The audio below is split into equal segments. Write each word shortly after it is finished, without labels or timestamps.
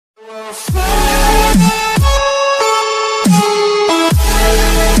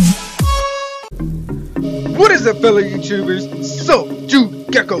up, fellow YouTubers? So,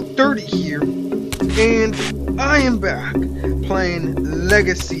 Gecko30 here, and I am back playing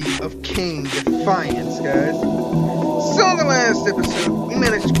Legacy of Kain, Defiance, guys. So in the last episode, we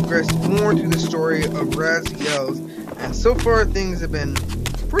managed to progress more through the story of Raziel, and so far things have been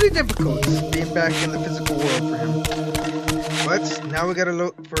pretty difficult being back in the physical world for him. But now we gotta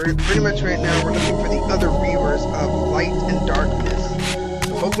look for it. Pretty much right now we're looking for the other Reavers of light and darkness.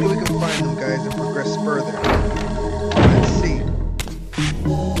 So hopefully we can find them, guys, and progress further. Let's see.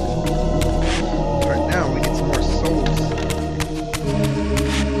 Right now we need some more souls.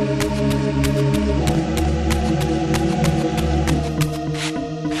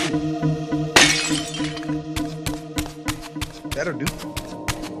 That'll do.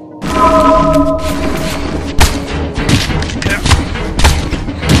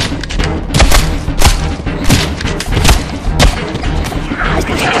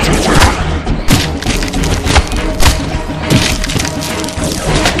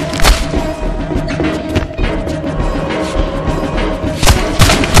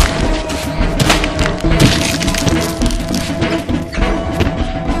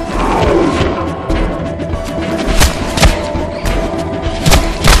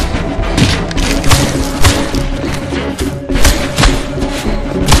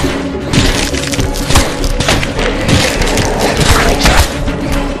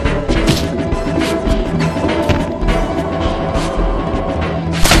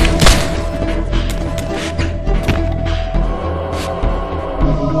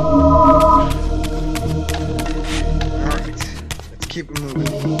 Keep it moving.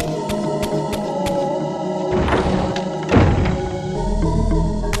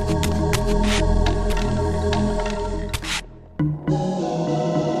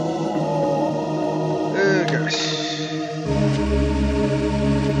 Oh gosh.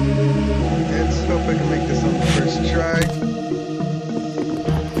 Let's hope I can make this on the first try.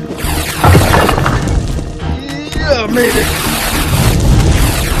 Yeah, I made it.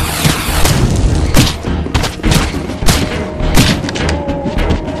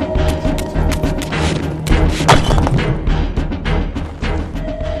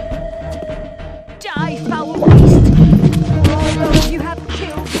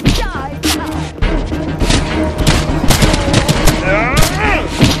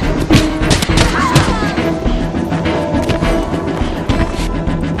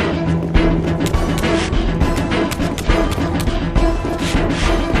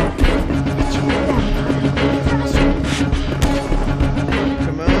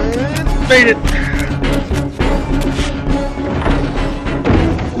 Made it!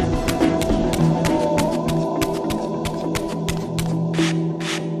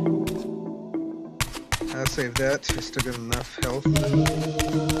 I'll save that. I still got enough health.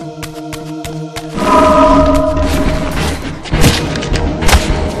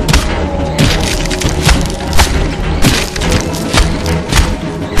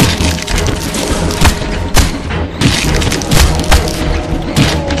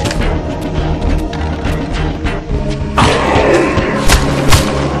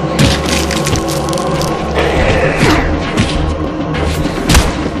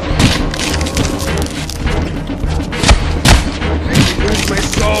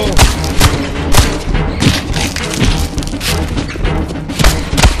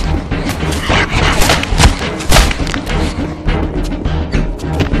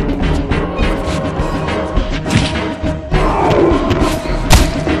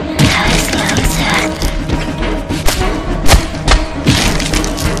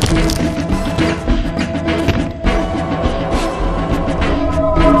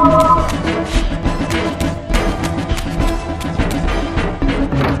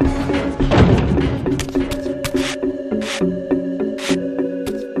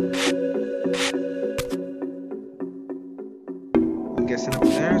 I'm guessing up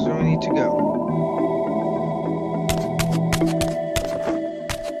there is where we need to go.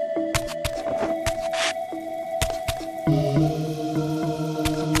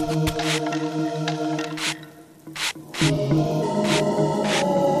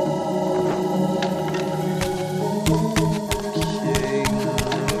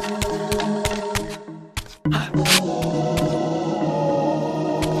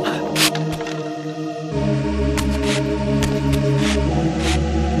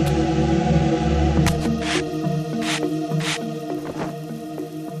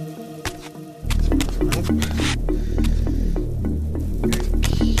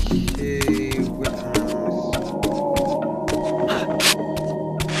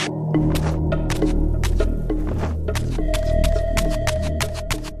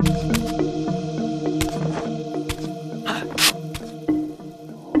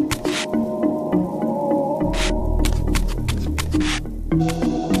 Oops,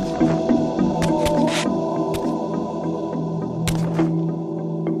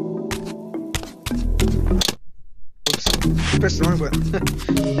 pressed the wrong button.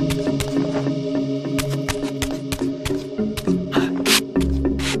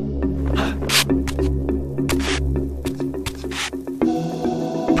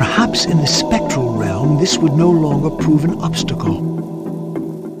 Perhaps in the spectral realm, this would no longer prove an obstacle.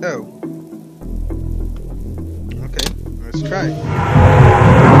 Oh. Okay, let's try.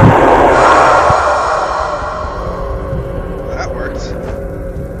 Well, that worked.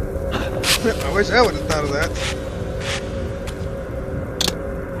 I wish I would have thought of that.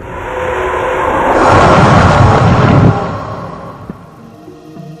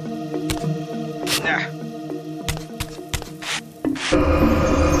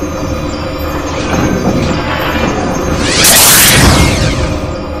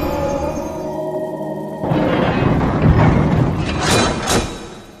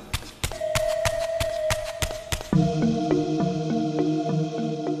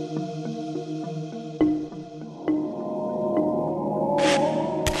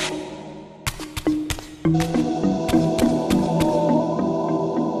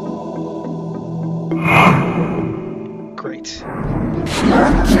 Great.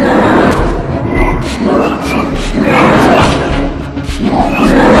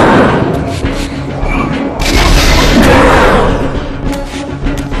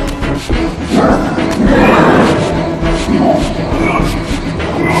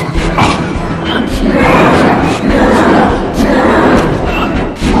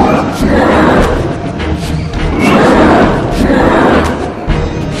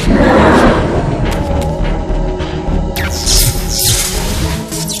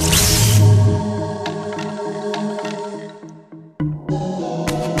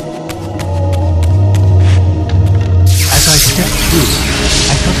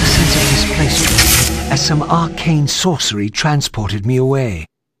 Some arcane sorcery transported me away.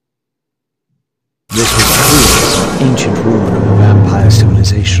 This was truly an ancient ruin of a vampire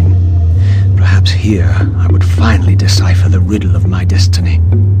civilization. Perhaps here I would finally decipher the riddle of my destiny.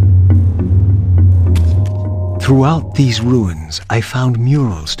 Throughout these ruins, I found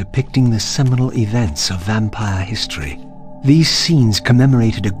murals depicting the seminal events of vampire history. These scenes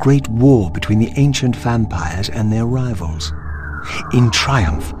commemorated a great war between the ancient vampires and their rivals. In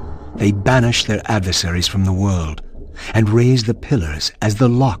triumph, they banished their adversaries from the world and raised the pillars as the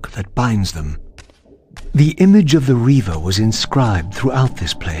lock that binds them. The image of the Reaver was inscribed throughout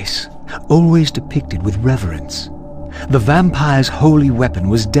this place, always depicted with reverence. The vampire's holy weapon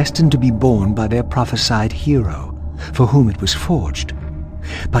was destined to be borne by their prophesied hero, for whom it was forged.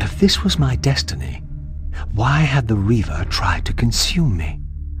 But if this was my destiny, why had the Reaver tried to consume me?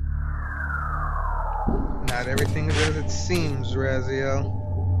 Not everything is as it seems, Raziel.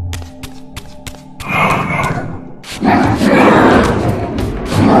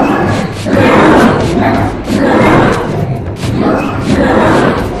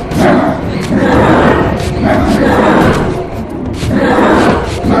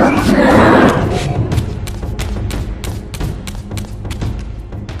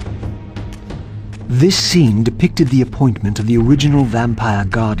 This scene depicted the appointment of the original vampire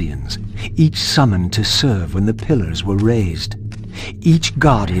guardians, each summoned to serve when the pillars were raised. Each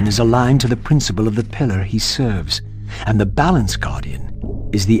guardian is aligned to the principle of the pillar he serves, and the balance guardian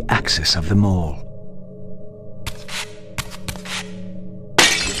is the axis of them all.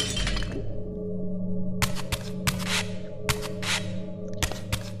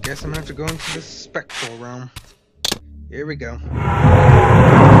 Guess I'm gonna have to go into the spectral realm. Here we go.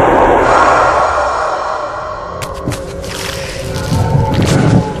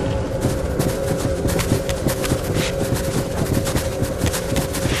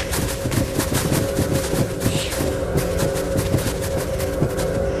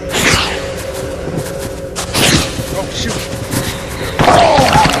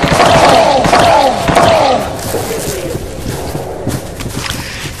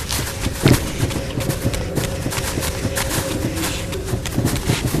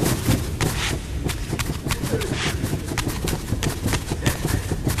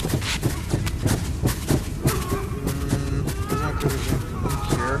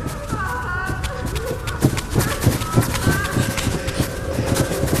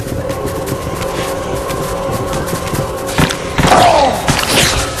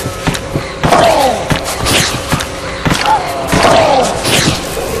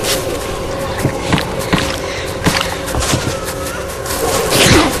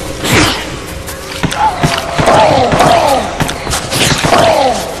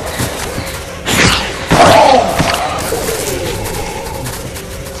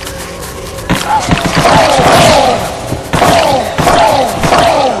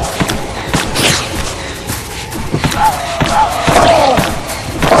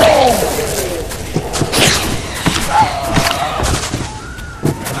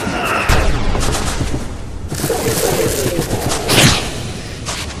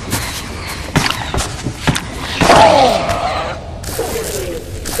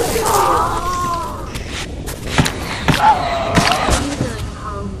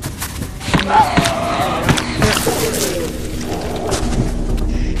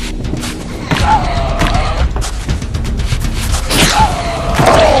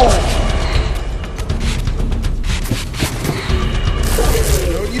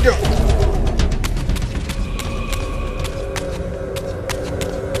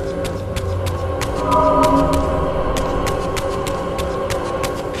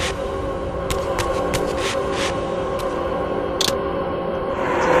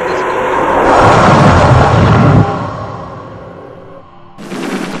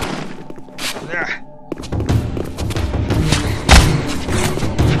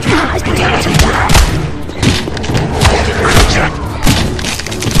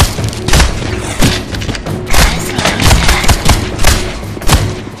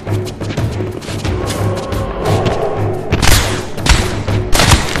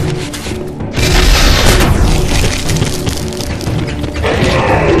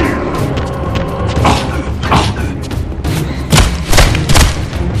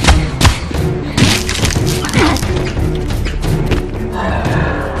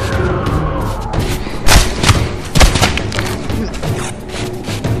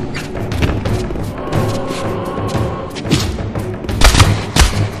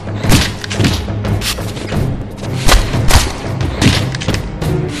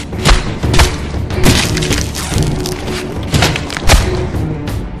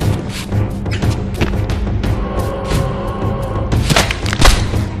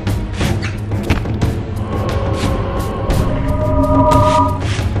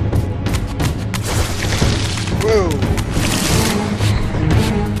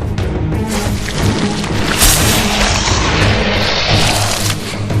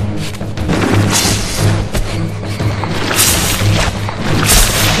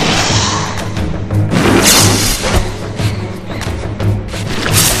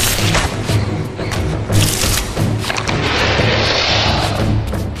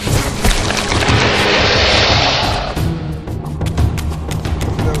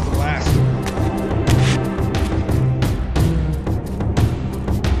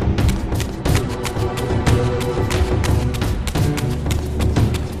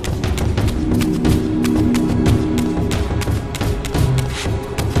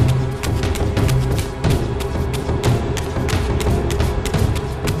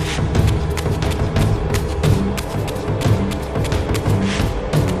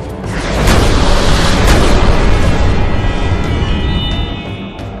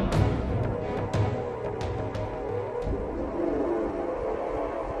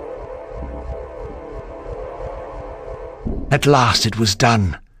 At last it was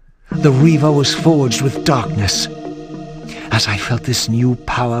done. The Reaver was forged with darkness. As I felt this new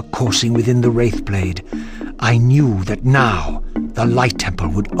power coursing within the Wraith Blade, I knew that now the Light Temple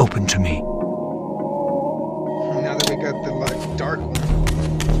would open to me. Now that we got the dark one.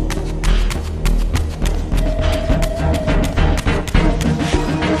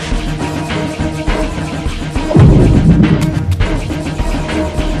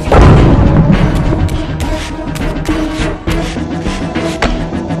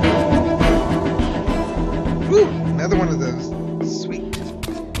 Ooh, another one of those. Sweet.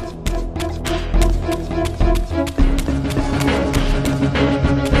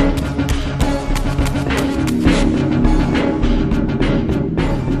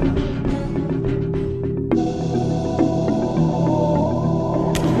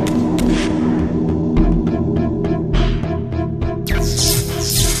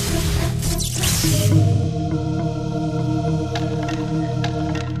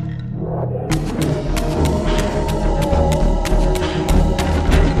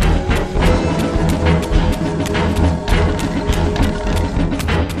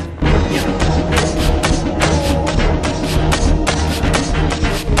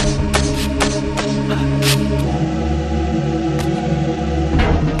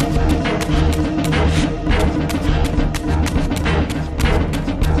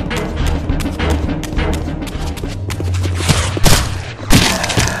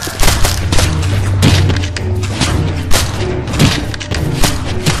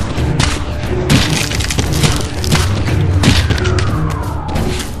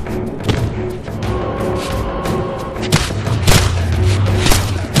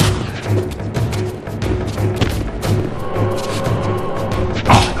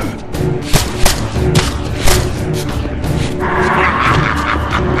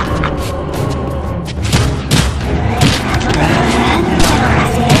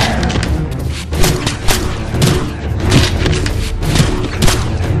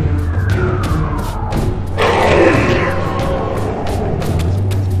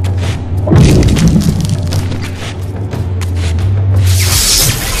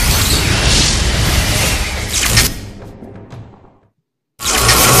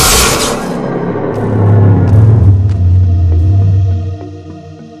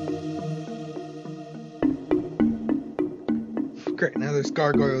 Great, now there's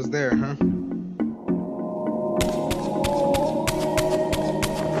gargoyles there, huh?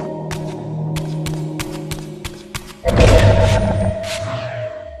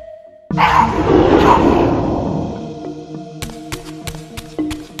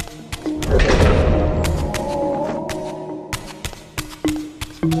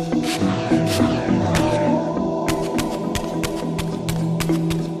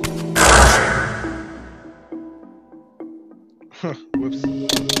 Huh, whoops.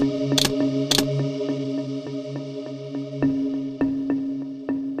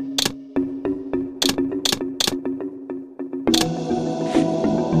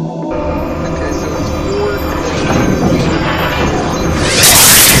 Okay, so it's 4.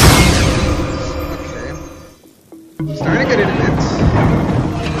 Okay. Starting to get it a bit.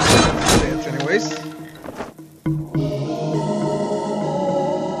 Dance anyways.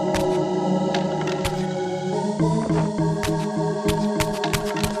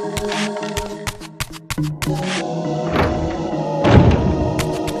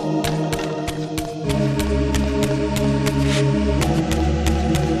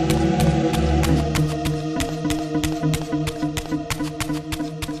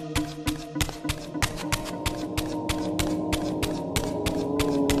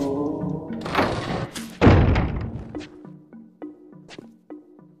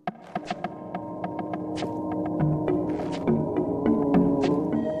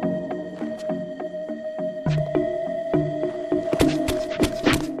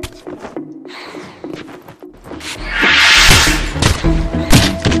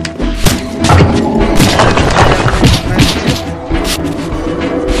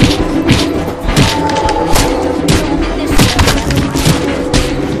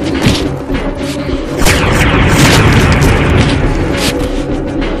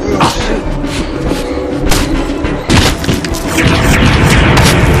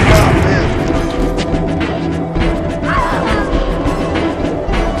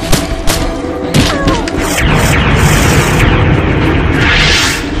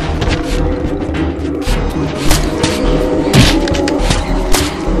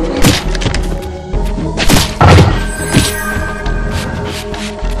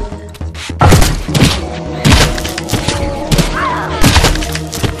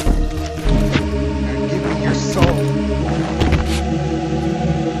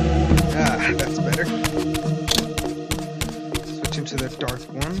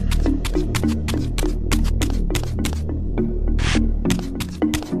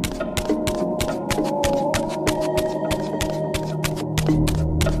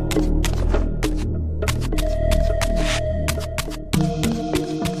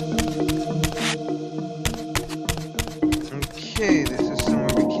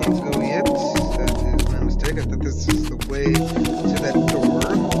 way to that door.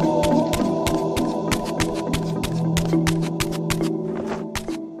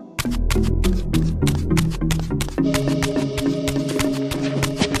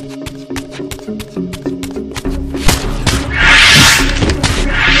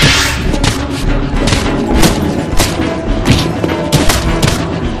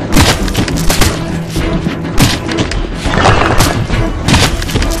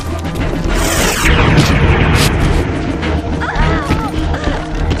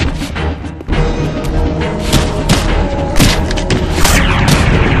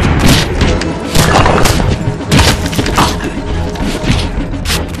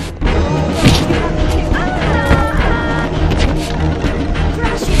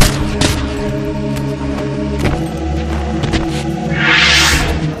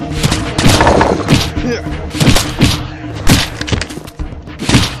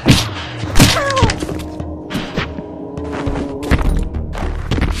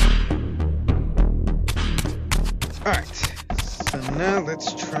 Alright, so now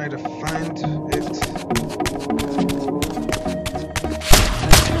let's try to find it.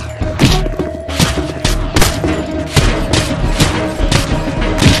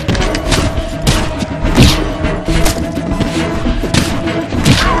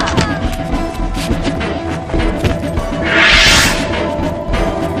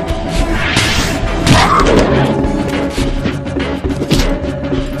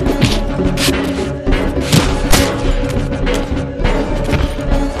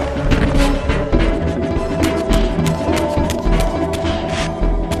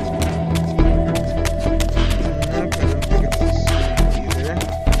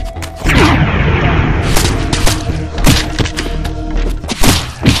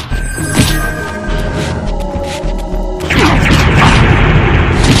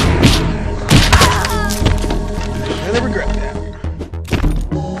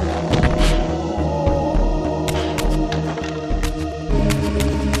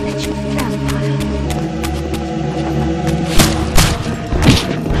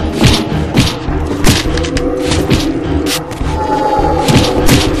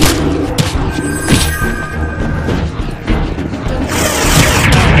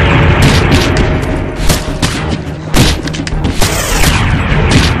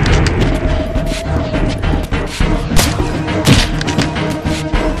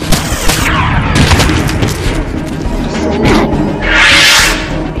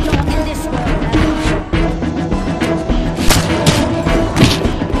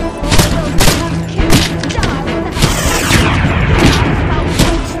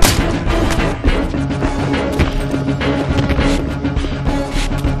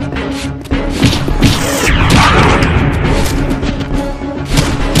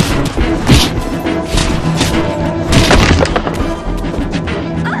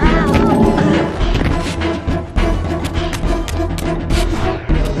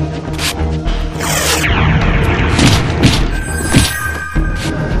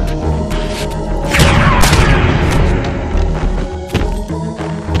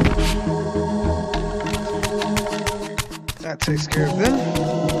 That takes care of them.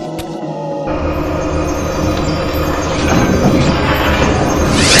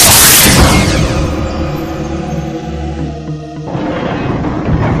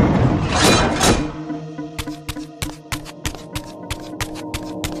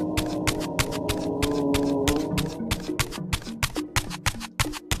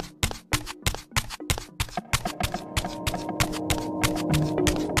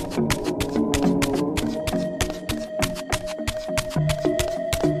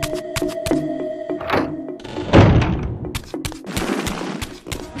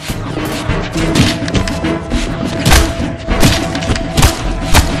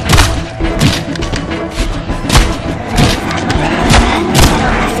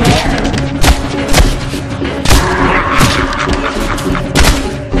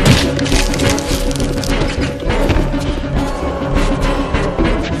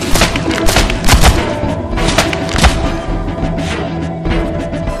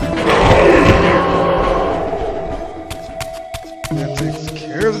 That takes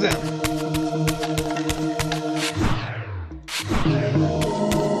care of them.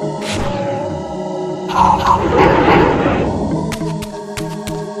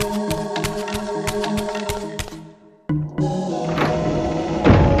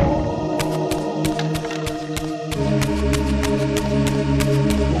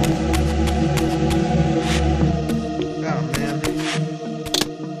 Oh man.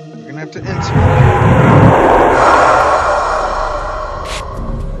 We're gonna have to enter.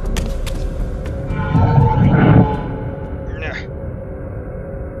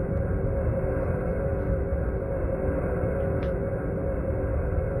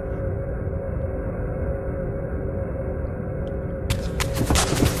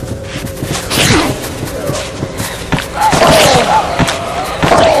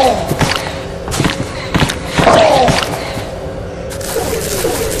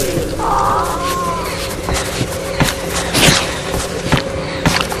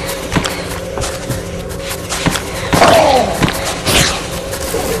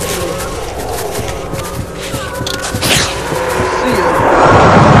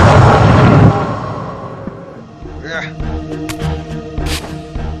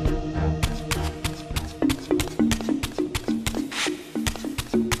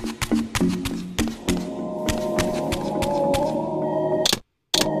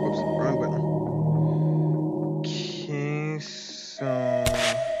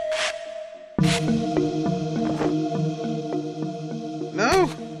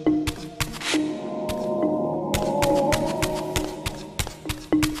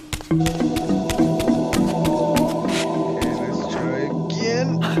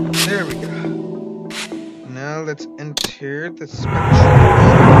 There we go. Now let's enter the spectrum.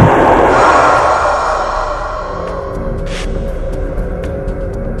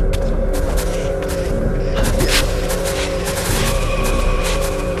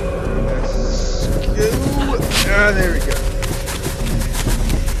 There we go.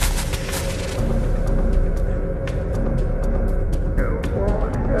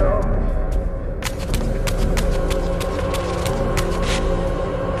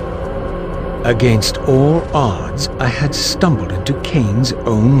 Against all odds, I had stumbled into Kain's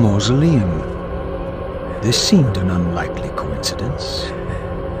own mausoleum. This seemed an unlikely coincidence.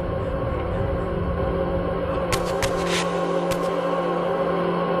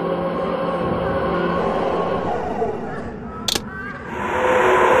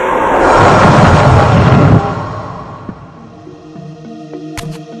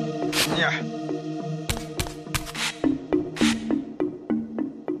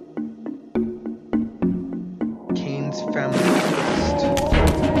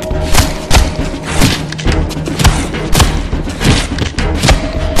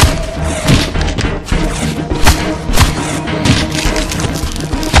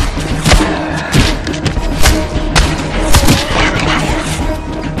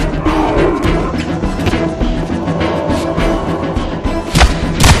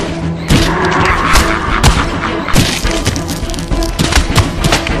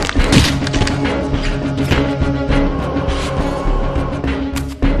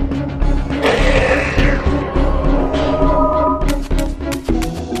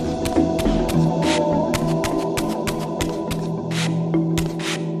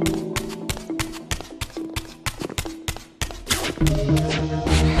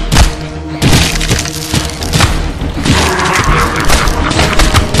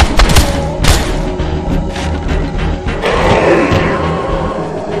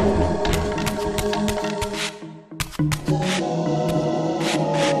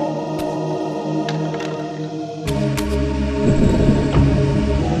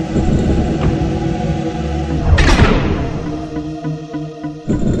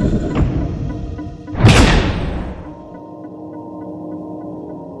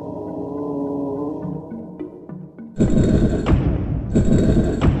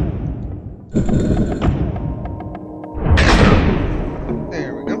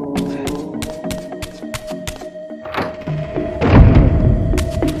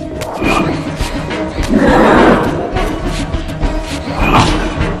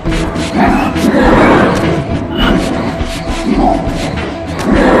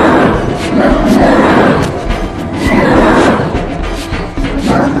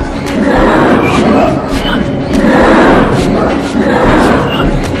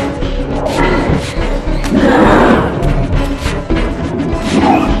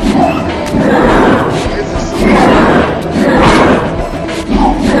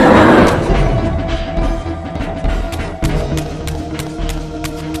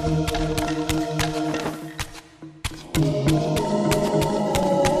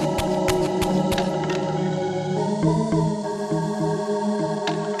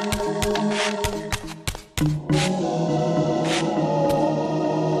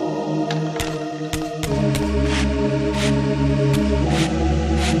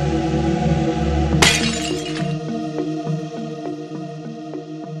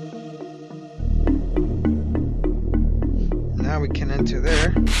 into there.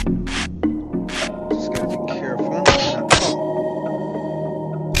 Just gotta be careful.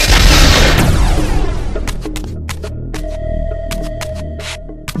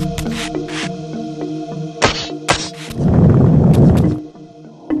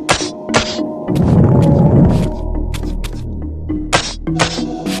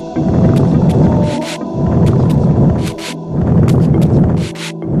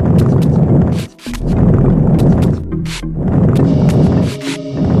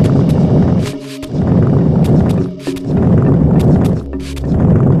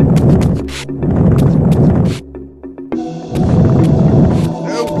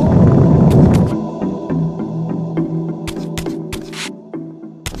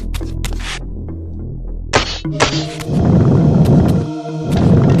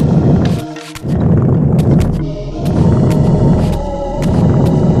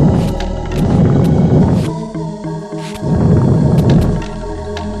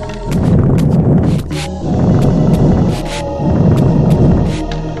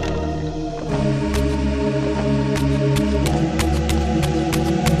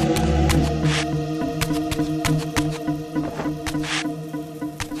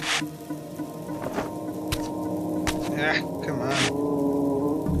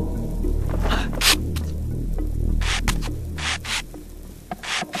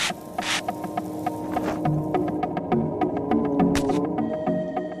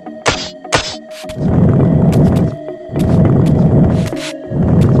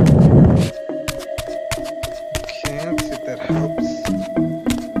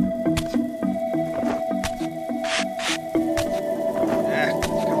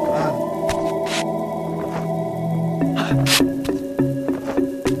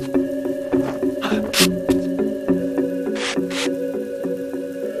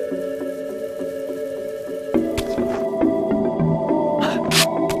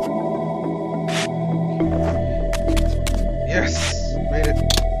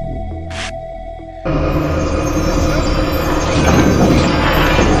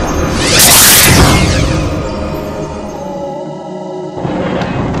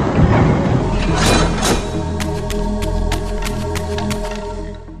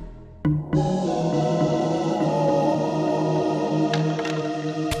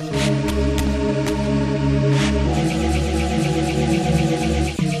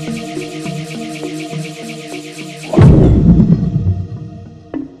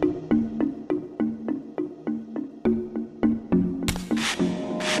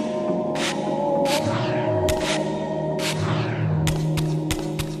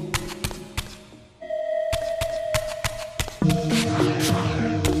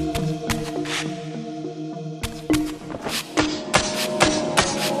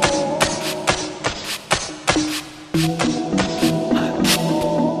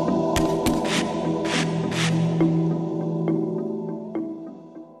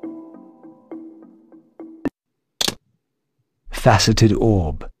 faceted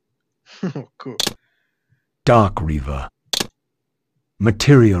orb. Cool. Dark Reaver.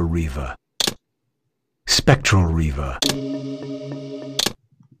 Material Reaver. Spectral Reaver.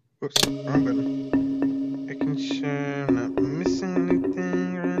 Whoops, wrong button. Making sure I'm not missing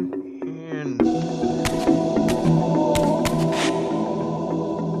anything around here.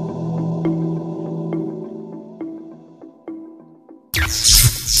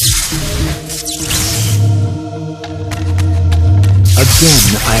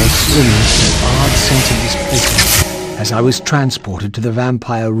 Again, I experienced an odd sense of displacement as I was transported to the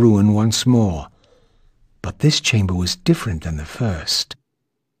vampire ruin once more. But this chamber was different than the first.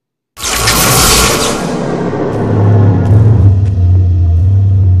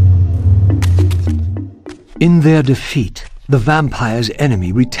 In their defeat, the vampire's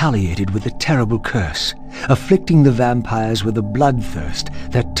enemy retaliated with a terrible curse, afflicting the vampires with a bloodthirst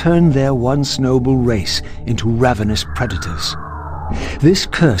that turned their once noble race into ravenous predators. This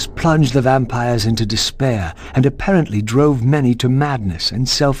curse plunged the vampires into despair and apparently drove many to madness and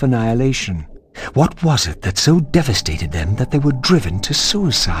self-annihilation. What was it that so devastated them that they were driven to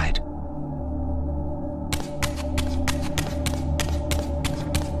suicide?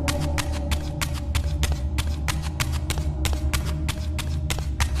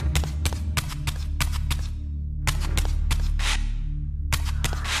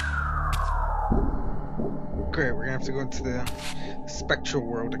 Great, we're gonna have to go into the spectral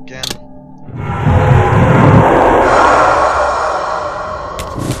world again.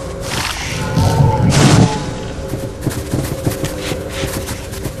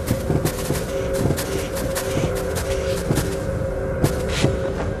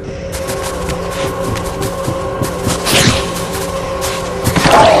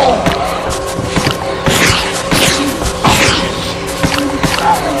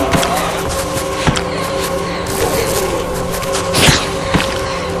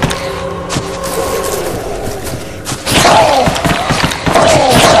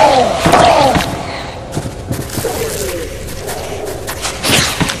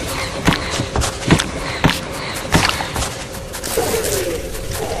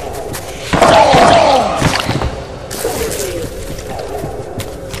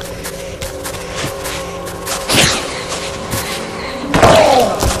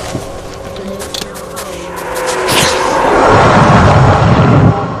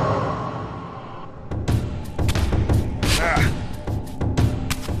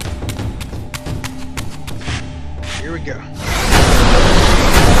 Here we go.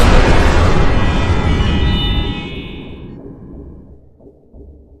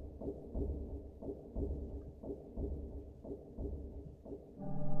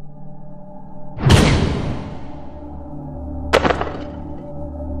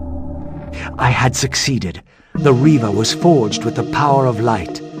 I had succeeded. The Reaver was forged with the power of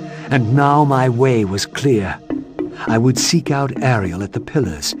light, and now my way was clear. I would seek out Ariel at the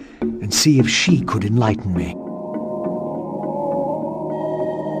pillars and see if she could enlighten me.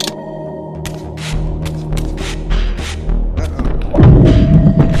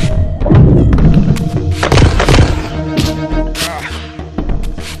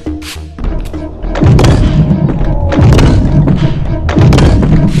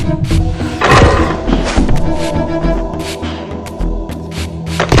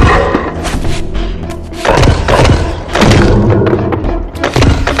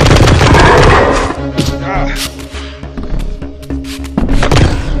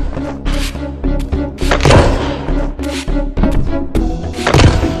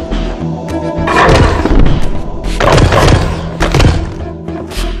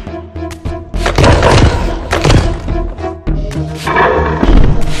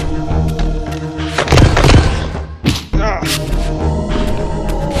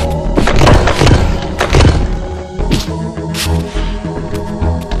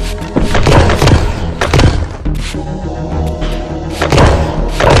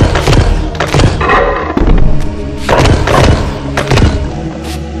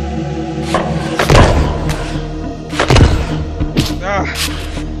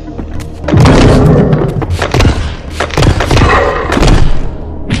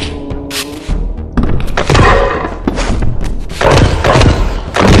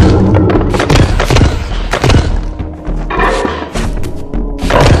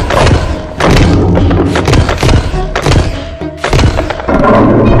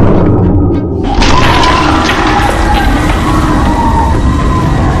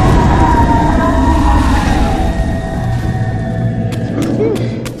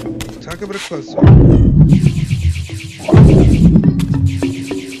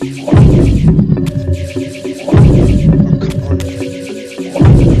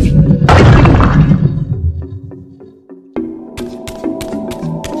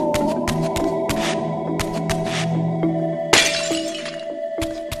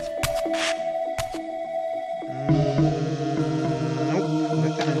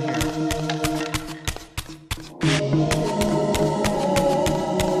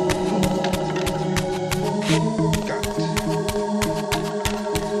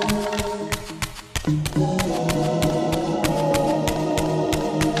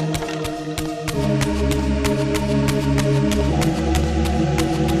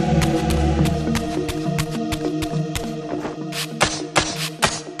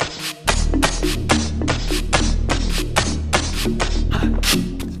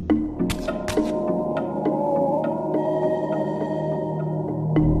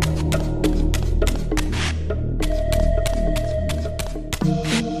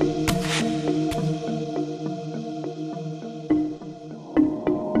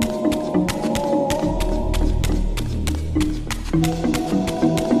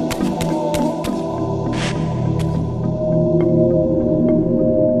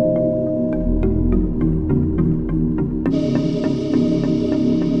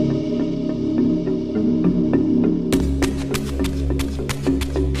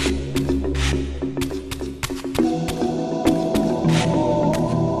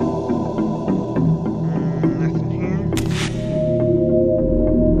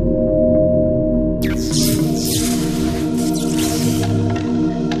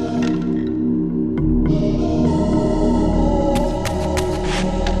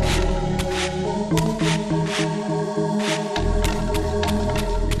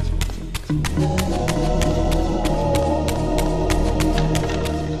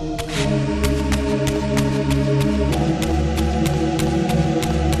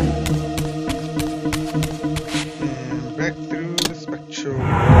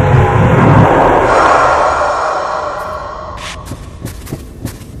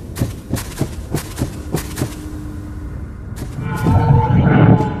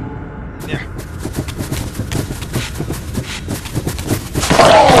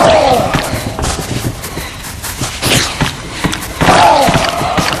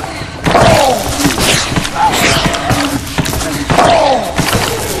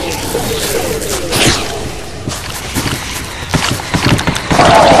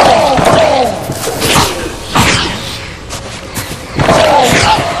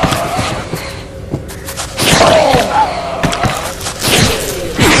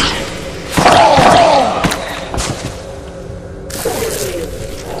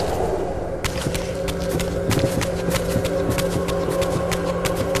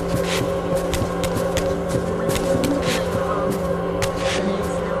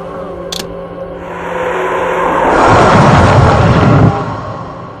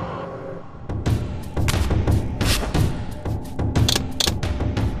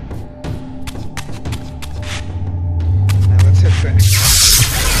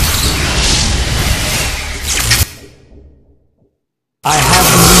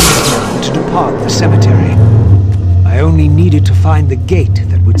 needed to find the gate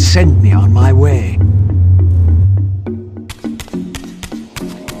that would send me on my way.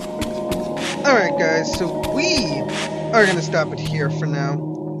 Alright guys, so we are going to stop it here for now.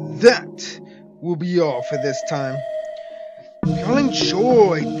 That will be all for this time. If y'all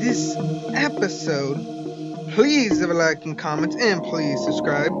enjoyed this episode, please leave a like and comment, and please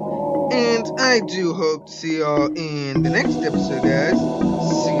subscribe. And I do hope to see y'all in the next episode, guys.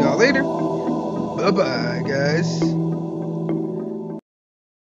 See y'all later. Bye-bye, guys.